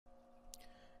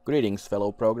Greetings,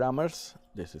 fellow programmers.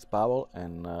 This is Pavel,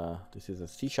 and this is a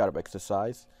C#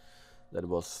 exercise that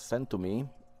was sent to me.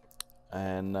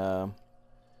 And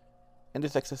in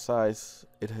this exercise,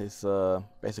 it is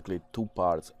basically two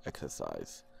parts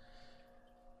exercise.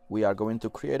 We are going to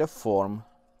create a form,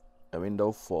 a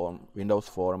Windows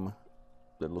form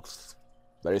that looks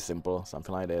very simple,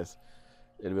 something like this.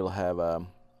 It will have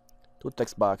two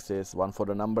text boxes, one for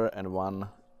the number and one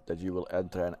that you will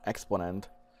enter an exponent,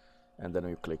 and then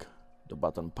you click the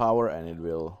button power and it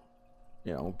will,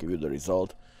 give you the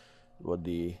result, what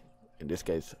the, in this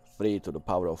case, 3 to the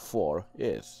power of 4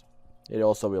 is. It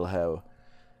also will have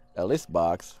a list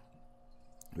box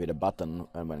with a button,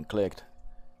 and when clicked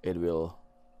it will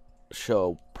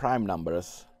show prime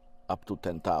numbers up to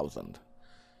 10,000.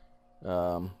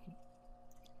 I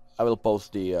will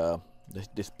post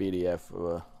this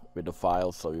PDF with the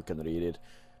file so you can read it,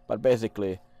 but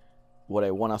basically what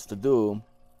I want us to do,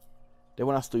 they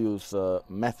want us to use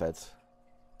methods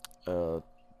to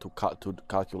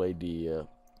calculate the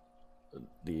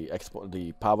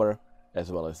power as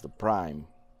well as the prime.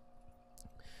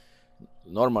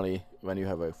 Normally, when you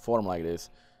have a form like this,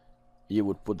 you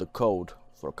would put the code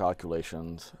for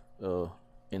calculations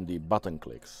in the button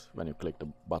clicks. When you click the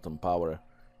button power,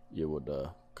 you would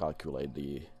calculate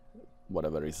the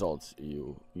whatever results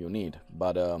you need.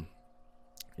 But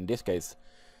in this case,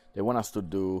 they want us to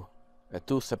do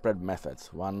two separate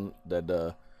methods. One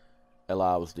that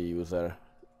allows the user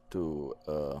to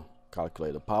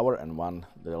calculate the power, and one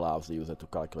that allows the user to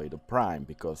calculate the prime,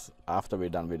 because after we're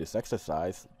done with this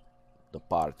exercise, the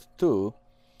part 2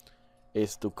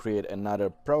 is to create another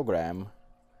program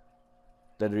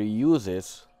that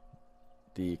reuses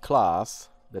the class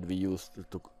that we used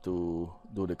to do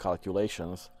the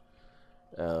calculations,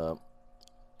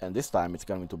 and this time it's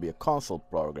going to be a console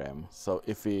program. So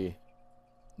if we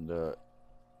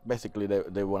basically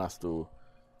they want us to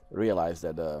realize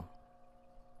that the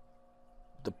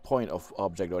point of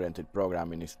object-oriented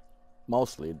programming is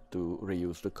mostly to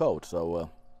reuse the code.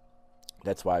 So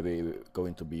that's why we're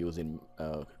going to be using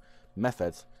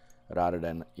methods rather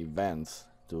than events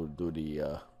to do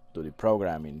the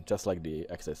programming, just like the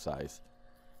exercise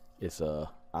is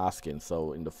asking.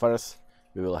 So in the first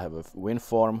we will have a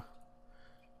winform,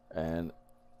 and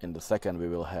in the second we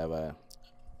will have a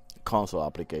console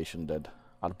application that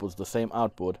outputs the same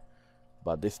output,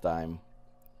 but this time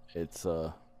it's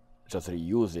just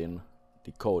reusing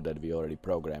the code that we already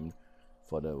programmed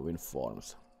for the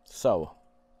winforms. So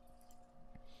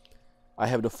I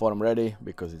have the form ready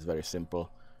because it's very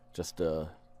simple. Just two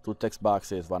text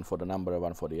boxes, one for the number,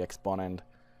 one for the exponent,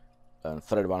 and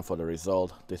third one for the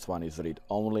result. This one is read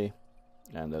only,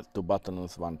 and there's two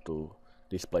buttons, one to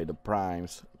display the prime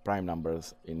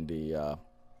numbers in the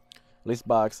list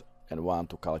box, and one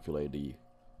to calculate the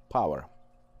power.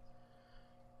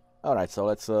 All right, so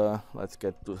let's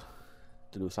get to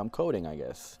do some coding, I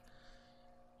guess.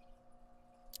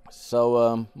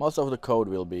 So most of the code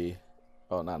will be,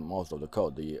 or not most of the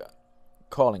code, the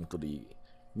calling to the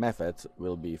methods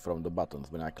will be from the buttons.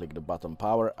 When I click the button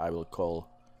power, I will call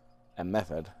a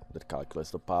method that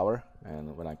calculates the power,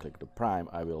 and when I click the prime,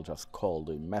 I will just call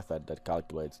the method that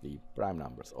calculates the prime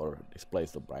numbers or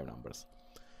displays the prime numbers.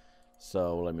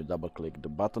 So let me double click the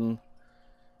button,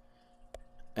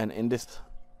 and in this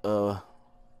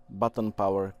button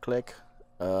power click,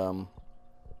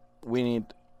 we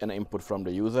need an input from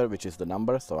the user, which is the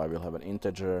number. So I will have an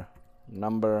integer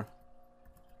number,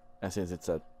 and since it's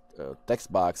a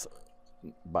text box,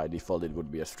 by default it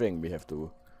would be a string. We have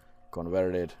to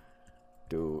convert it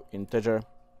to integer,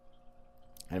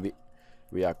 and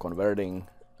we are converting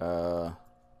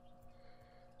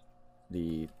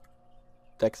the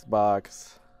text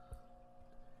box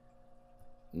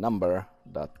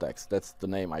number.text. That's the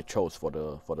name I chose for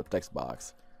the text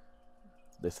box.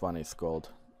 This one is called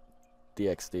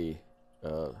txt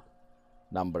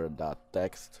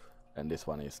number.text, and this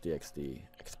one is txt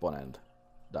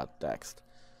exponent.text.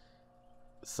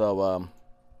 So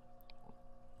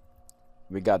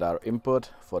we got our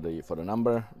input for the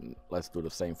number. Let's do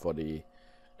the same for the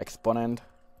exponent.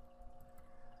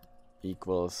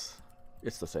 Equals,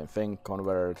 it's the same thing,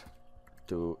 convert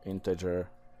to integer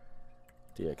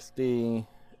txt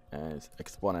and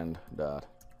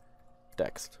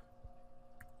exponent.text.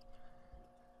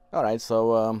 Alright,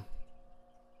 so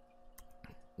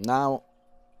now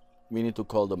we need to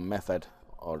call the method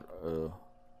or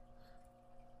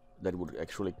that would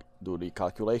actually do the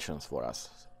calculations for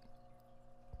us.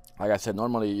 Like I said,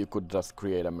 normally you could just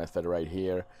create a method right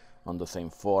here on the same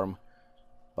form,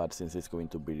 but since it's going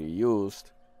to be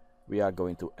reused, we are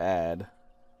going to add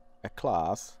a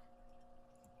class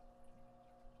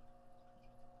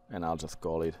and I'll just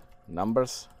call it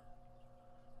numbers,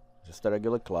 just a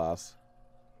regular class.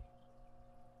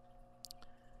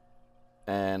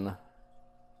 And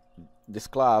this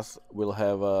class will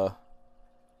have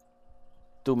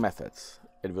two methods.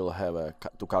 It will have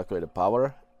to calculate the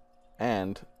power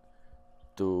and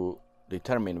to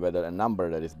determine whether a number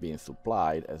that is being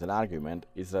supplied as an argument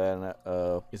is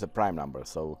a prime number.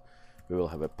 So we will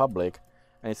have a public,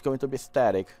 and it's going to be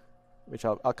static, which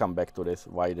I'll come back to this,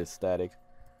 why it is static.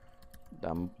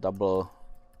 Double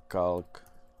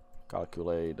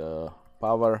calculate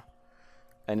power,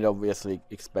 and it obviously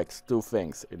expects two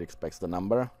things. It expects the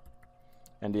number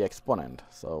and the exponent.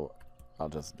 So I'll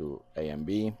just do A and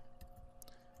B.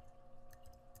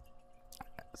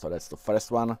 So that's the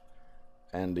first one,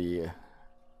 and the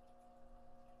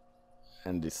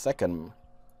second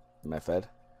method,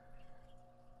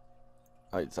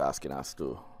 it's asking us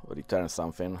to return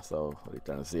something, so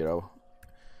return 0,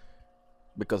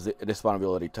 because this one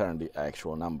will return the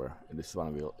actual number. This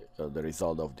one will the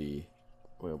result of the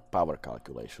power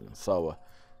calculation. So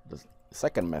the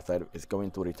second method is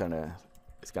going to return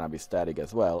it's gonna be static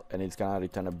as well, and it's gonna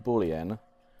return a boolean,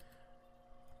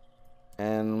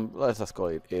 and let's just call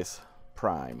it is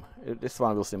prime. This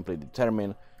one will simply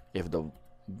determine if the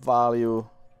value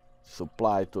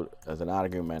supplied to as an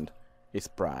argument is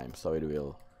prime, so it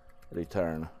will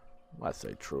return, let's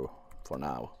say, true for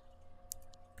now.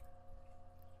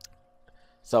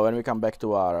 So when we come back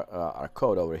to our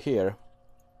code over here,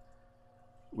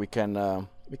 we can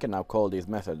now call these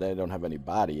methods. They don't have any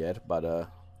body yet, but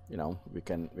you know, we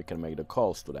can make the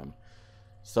calls to them.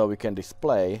 So we can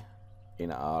display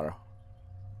in our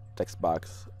text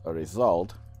box a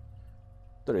result,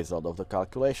 the result of the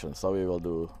calculation. So we will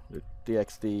do the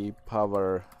txt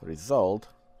power result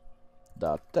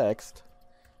dot text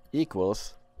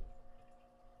equals,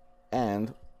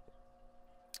 and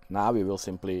now we will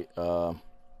simply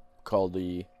call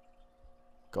the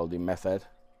method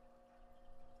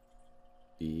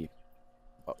the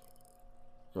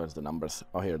where's the numbers?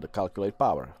 Oh, here, the calculate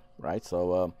power, right?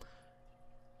 So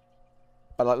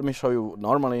but let me show you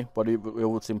normally what we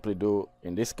would simply do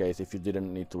in this case. If you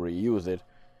didn't need to reuse it,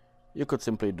 you could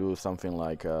simply do something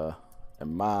like a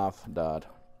math dot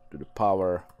to the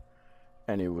power,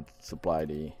 and you would supply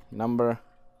the number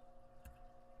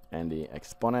and the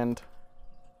exponent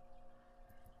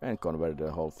and convert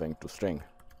the whole thing to string.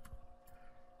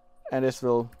 And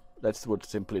that would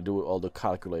simply do all the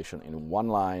calculation in one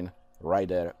line right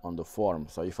there on the form.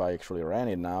 So if I actually ran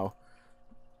it now,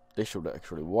 this should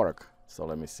actually work. So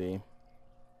let me see.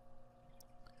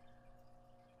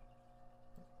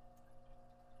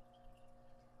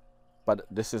 But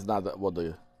this is not what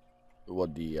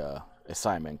the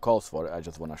assignment calls for. I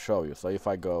just want to show you. So if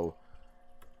I go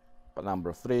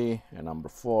number 3 and number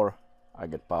 4, I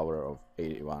get power of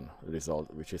 81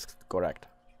 result, which is correct.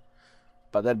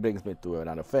 But that brings me to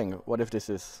another thing. What if this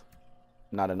is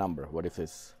not a number? What if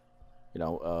it's, you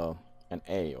know, an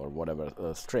A or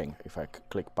whatever, string? If I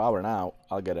click power now,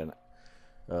 I'll get an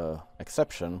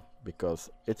exception because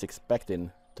it's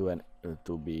expecting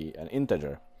to be an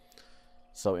integer.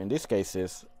 So in these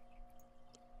cases,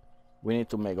 we need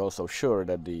to make also sure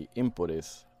that the input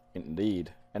is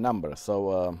indeed a number.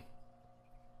 So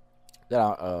there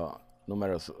are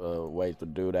numerous ways to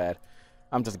do that.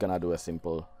 I'm just gonna do a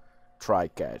simple try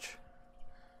catch.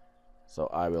 So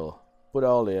I will put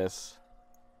all this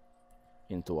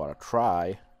into our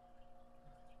try,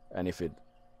 and if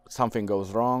something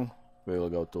goes wrong, we will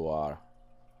go to our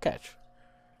catch.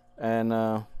 And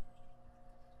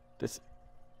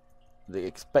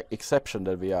the exception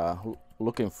that we are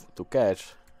looking to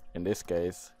catch in this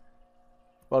case,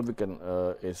 well, we can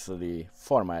is the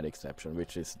format exception,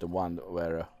 which is the one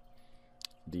where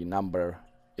the number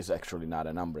is actually not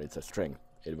a number, it's a string.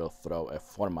 It will throw a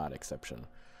format exception.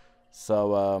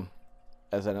 So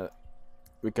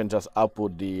we can just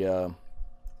output the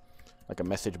like a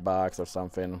message box or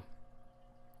something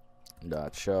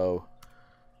dot show,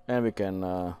 and we can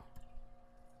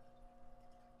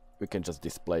just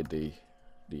display the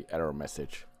error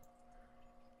message.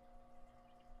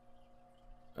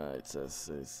 It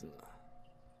says it's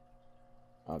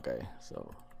okay,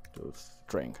 so to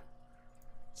string.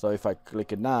 So if I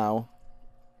click it now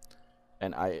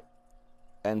and I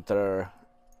enter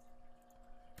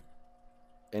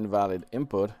invalid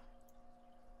input,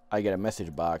 I get a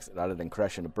message box. Rather than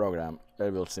crashing the program,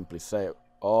 it will simply say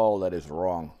all that is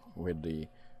wrong with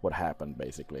what happened,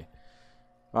 basically.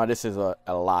 Now this is a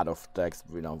lot of text,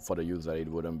 you know, for the user it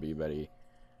wouldn't be very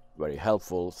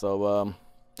helpful. So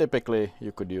typically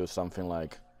you could use something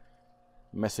like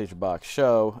message box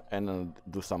show and then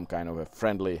do some kind of a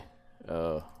friendly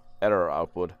error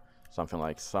output something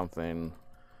like something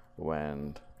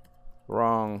went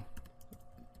wrong,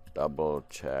 double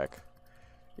check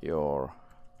your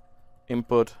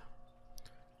input,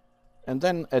 and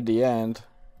then at the end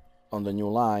on the new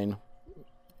line,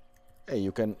 hey,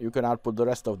 you can output the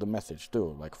rest of the message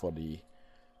too, like for the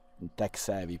tech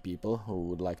savvy people who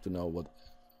would like to know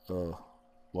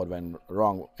what went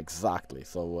wrong exactly.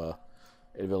 So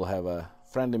it will have a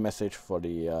friendly message for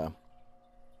the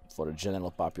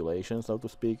general population, so to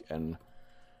speak, and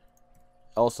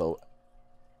also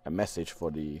a message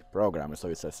for the programmer. So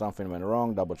it says something went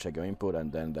wrong, double check your input,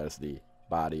 and then there's the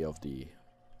body of the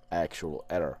actual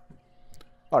error.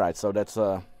 Alright, so that's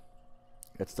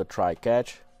the try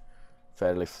catch,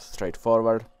 fairly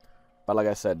straightforward, but like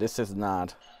I said, this is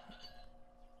not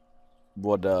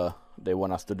what they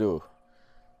want us to do,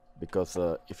 because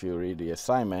if you read the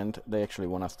assignment, they actually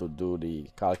want us to do the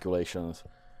calculations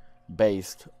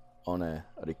based on a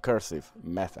recursive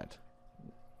method.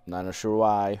 Not sure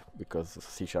why, because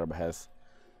C# has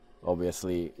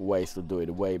obviously ways to do it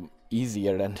way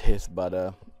easier than this, but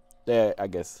I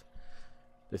guess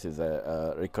this is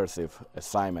a recursive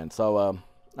assignment. So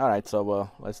alright, so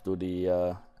let's do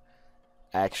the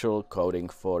actual coding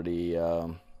for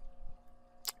the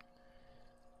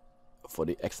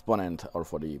exponent, or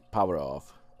for the power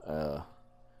of,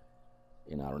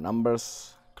 in our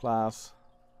numbers class.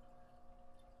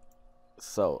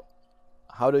 So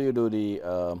how do you do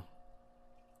the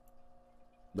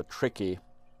tricky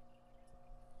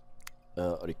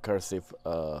recursive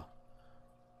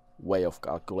way of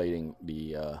calculating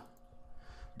the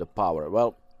power?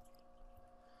 Well,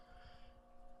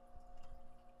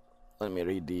 let me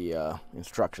read the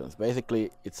instructions.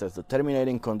 Basically, it says the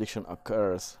terminating condition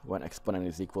occurs when exponent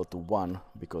is equal to 1,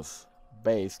 because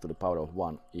base to the power of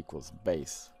 1 equals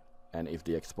base, and if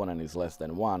the exponent is less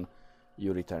than 1,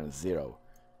 you return 0.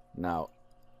 Now,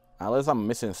 unless I'm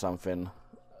missing something,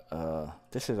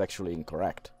 this is actually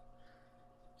incorrect.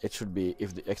 It should be,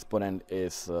 if the exponent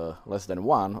is less than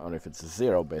 1, or if it's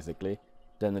 0 basically,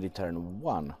 then return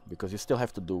 1, because you still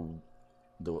have to do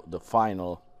the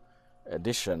final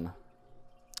addition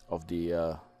of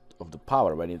the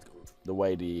power. When the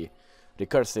way the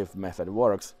recursive method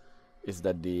works is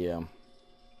that you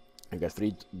get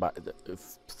 3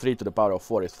 to the power of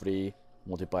 4 is 3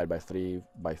 multiplied by 3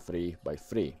 by 3 by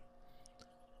 3.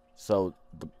 So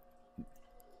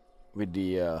with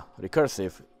the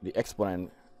recursive, the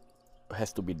exponent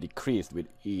has to be decreased with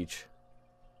each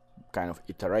kind of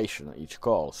iteration, each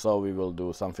call. So we will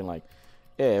do something like,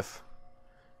 if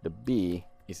the b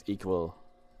is equal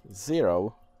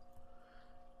 0,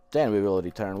 then we will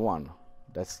return 1.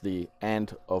 That's the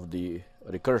end of the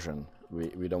recursion.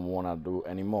 We don't want to do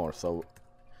anymore. So,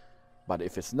 but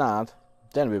if it's not,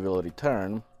 then we will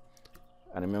return,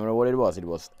 and remember what it was. It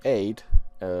was 8.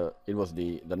 It was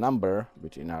the number,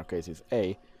 which in our case is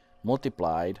a,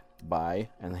 multiplied by,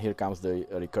 and here comes the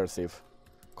recursive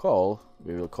call.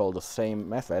 We will call the same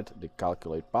method, the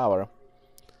calculate power,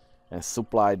 and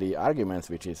supply the arguments,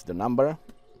 which is the number,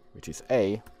 which is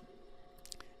a,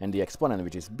 and the exponent,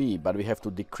 which is b, but we have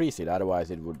to decrease it,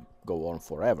 otherwise it would go on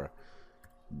forever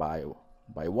by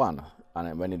 1.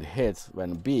 And when it hits,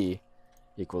 when b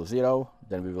equals 0,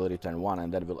 then we will return 1,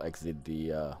 and that will exit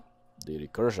the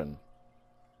recursion.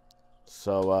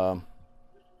 So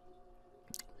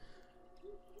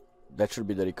that should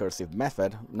be the recursive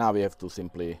method. Now we have to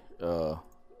simply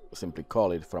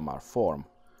call it from our form.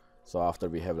 So after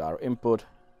we have our input,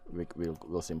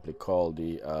 we'll simply call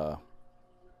the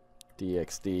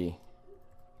txt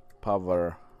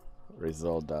power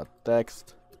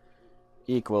result.text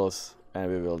equals,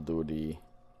 and we will do the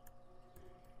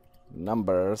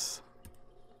numbers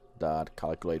dot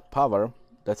calculate power.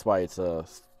 That's why it's a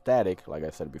static, like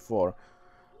I said before,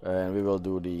 and we will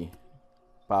do the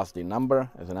pass the number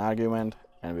as an argument,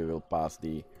 and we will pass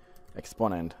the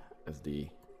exponent as the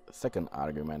second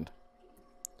argument,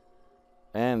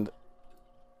 and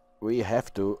we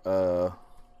have to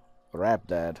wrap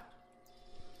that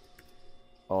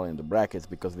all in the brackets,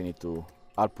 because we need to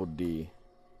output the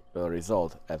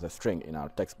result as a string in our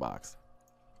text box.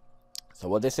 So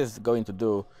what this is going to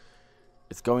do,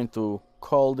 it's going to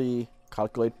call the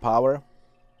calculate power,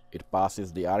 it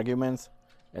passes the arguments,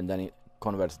 and then it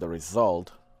converts the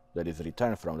result that is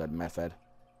returned from that method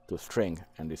to string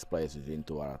and displays it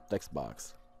into our text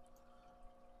box.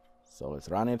 So let's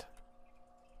run it.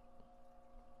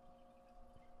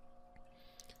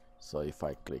 So if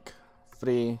I click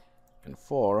 3 and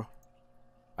 4,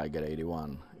 I get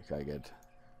 81. If I get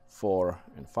 4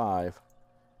 and 5,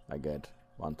 I get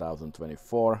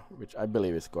 1024, which I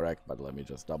believe is correct, but let me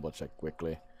just double check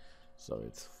quickly. So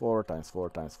it's 4 times 4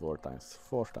 times 4 times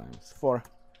 4 times 4,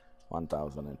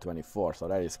 1024. So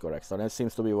that is correct. So that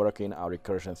seems to be working. Our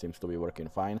recursion seems to be working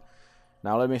fine.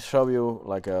 Now let me show you,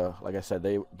 like I said,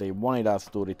 they wanted us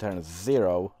to return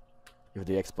 0 if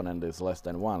the exponent is less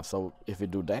than 1. So if we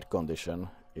do that condition,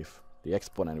 if the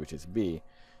exponent, which is b,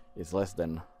 is less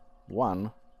than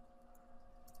 1,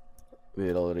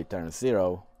 we will return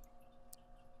 0.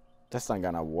 That's not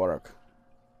gonna work.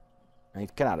 And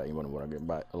it cannot even work,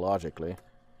 but logically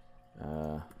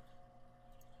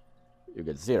you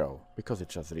get 0 because it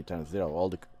just returns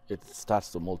 0. It starts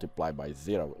to multiply by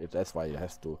 0. That's why it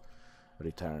has to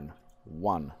return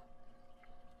 1.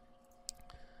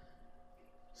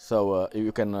 So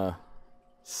you can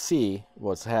see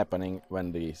what's happening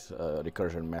when this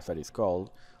recursion method is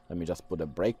called. Let me just put a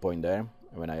breakpoint there.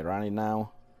 When I run it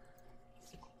now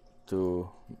to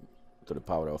the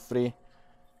power of 3,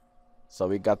 so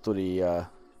we got to the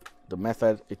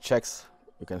method. It checks.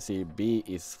 You can see b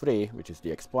is 3, which is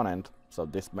the exponent, so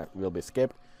this will be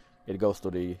skipped. It goes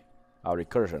to our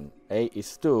recursion. A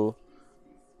is 2,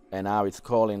 and now it's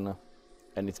calling,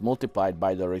 and it's multiplied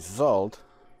by the result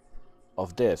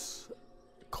of this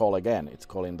call again. It's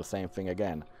calling the same thing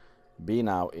again. B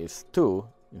now is 2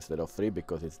 instead of 3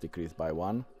 because it's decreased by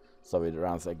 1. So it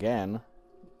runs again,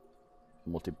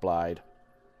 multiplied,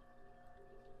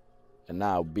 and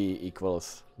now b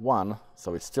equals 1.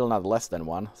 So it's still not less than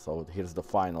 1. So here's the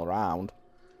final round.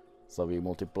 So we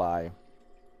multiply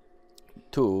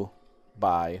 2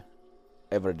 by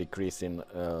ever decreasing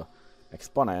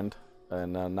exponent,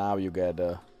 and now you get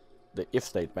the if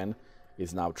statement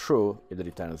is now true. It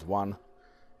returns 1,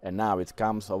 and now it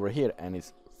comes over here and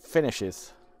it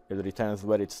finishes. It returns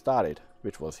where it started,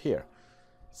 which was here.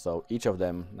 So each of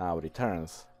them now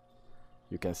returns.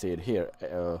 You can see it here.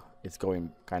 It's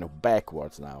going kind of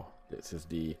backwards now. This is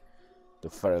the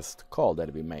first call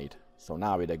that we made. So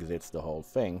now it exits the whole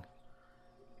thing,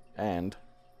 and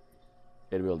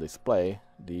it will display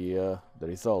the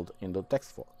result in the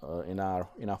text in our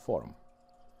form.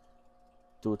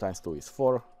 2 times 2 is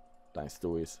 4, times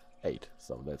 2 is 8.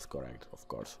 So that's correct, of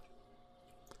course.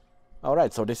 All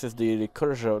right. So this is the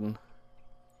recursion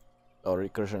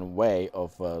way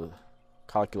of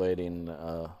calculating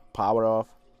power of.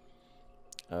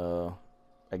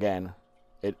 Again,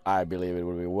 I believe it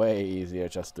will be way easier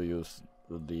just to use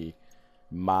the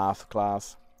math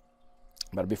class.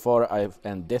 But before I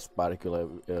end this particular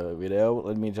video,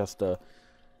 let me just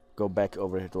go back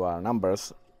over here to our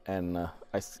numbers. And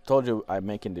I told you I'm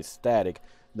making this static.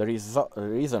 The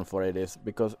reason for it is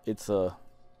because it's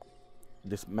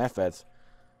these methods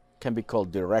can be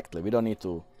called directly. We don't need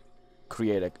to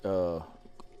create a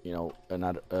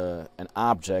an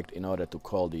object in order to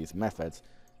call these methods.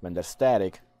 When they're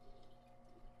static,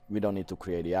 we don't need to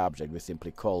create the object. We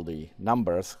simply call the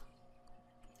numbers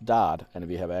dot, and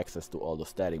we have access to all the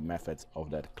static methods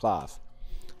of that class.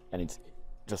 And it's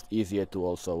just easier to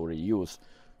also reuse.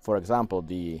 For example,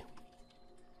 the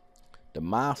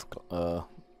math,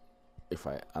 if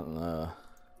I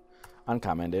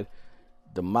uncomment it,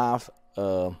 the math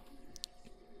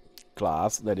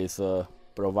class that is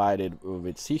provided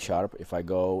with C#, if I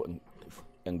go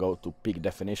and go to pick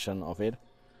definition of it,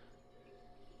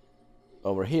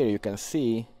 over here you can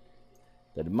see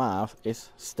that math is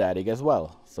static as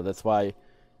well. So that's why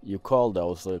you call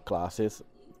those classes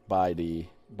by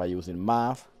using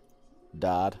math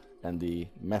dot and the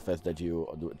methods that you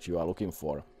are looking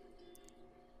for.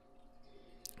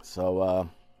 So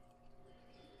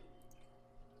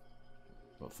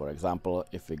for example,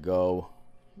 if we go,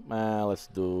 let's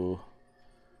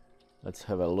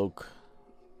have a look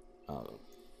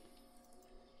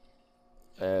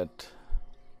at,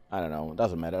 I don't know,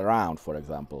 doesn't matter, round, for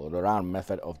example, the round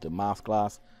method of the math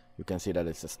class. You can see that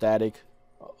it's a static,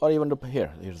 or even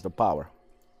here's the power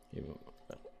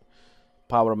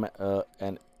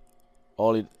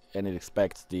and it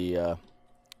expects the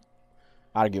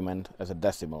argument as a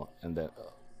decimal, and then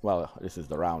well, this is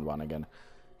the round one again.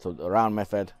 So the round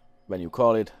method, when you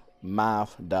call it,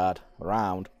 math dot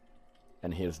round,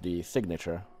 and here's the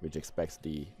signature which expects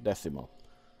the decimal,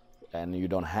 and you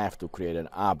don't have to create an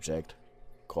object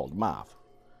called math.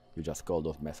 You just call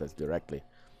those methods directly.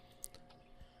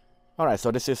 All right,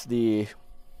 so this is the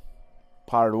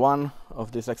part 1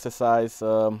 of this exercise.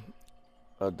 The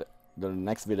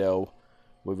next video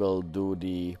we will do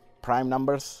the prime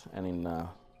numbers, and in the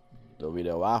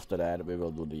video after that we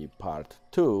will do the part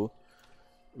 2,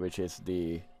 which is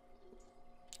the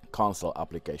console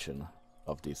application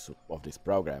of this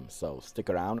program. So stick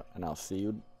around, and I'll see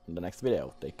you in the next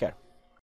video. Take care.